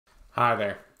Hi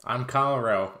there, I'm Kyle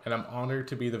Rowe, and I'm honored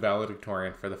to be the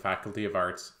valedictorian for the Faculty of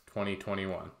Arts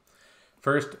 2021.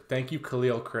 First, thank you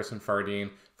Khalil, Chris, and Fardeen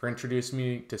for introducing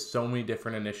me to so many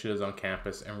different initiatives on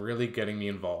campus and really getting me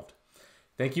involved.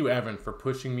 Thank you, Evan, for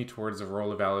pushing me towards the role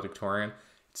of valedictorian.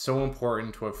 It's so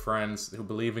important to have friends who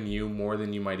believe in you more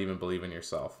than you might even believe in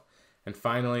yourself. And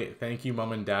finally, thank you,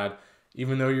 Mom and Dad.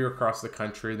 Even though you're across the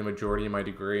country, the majority of my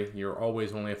degree, you're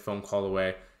always only a phone call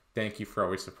away. Thank you for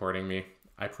always supporting me.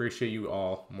 I appreciate you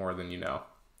all more than you know.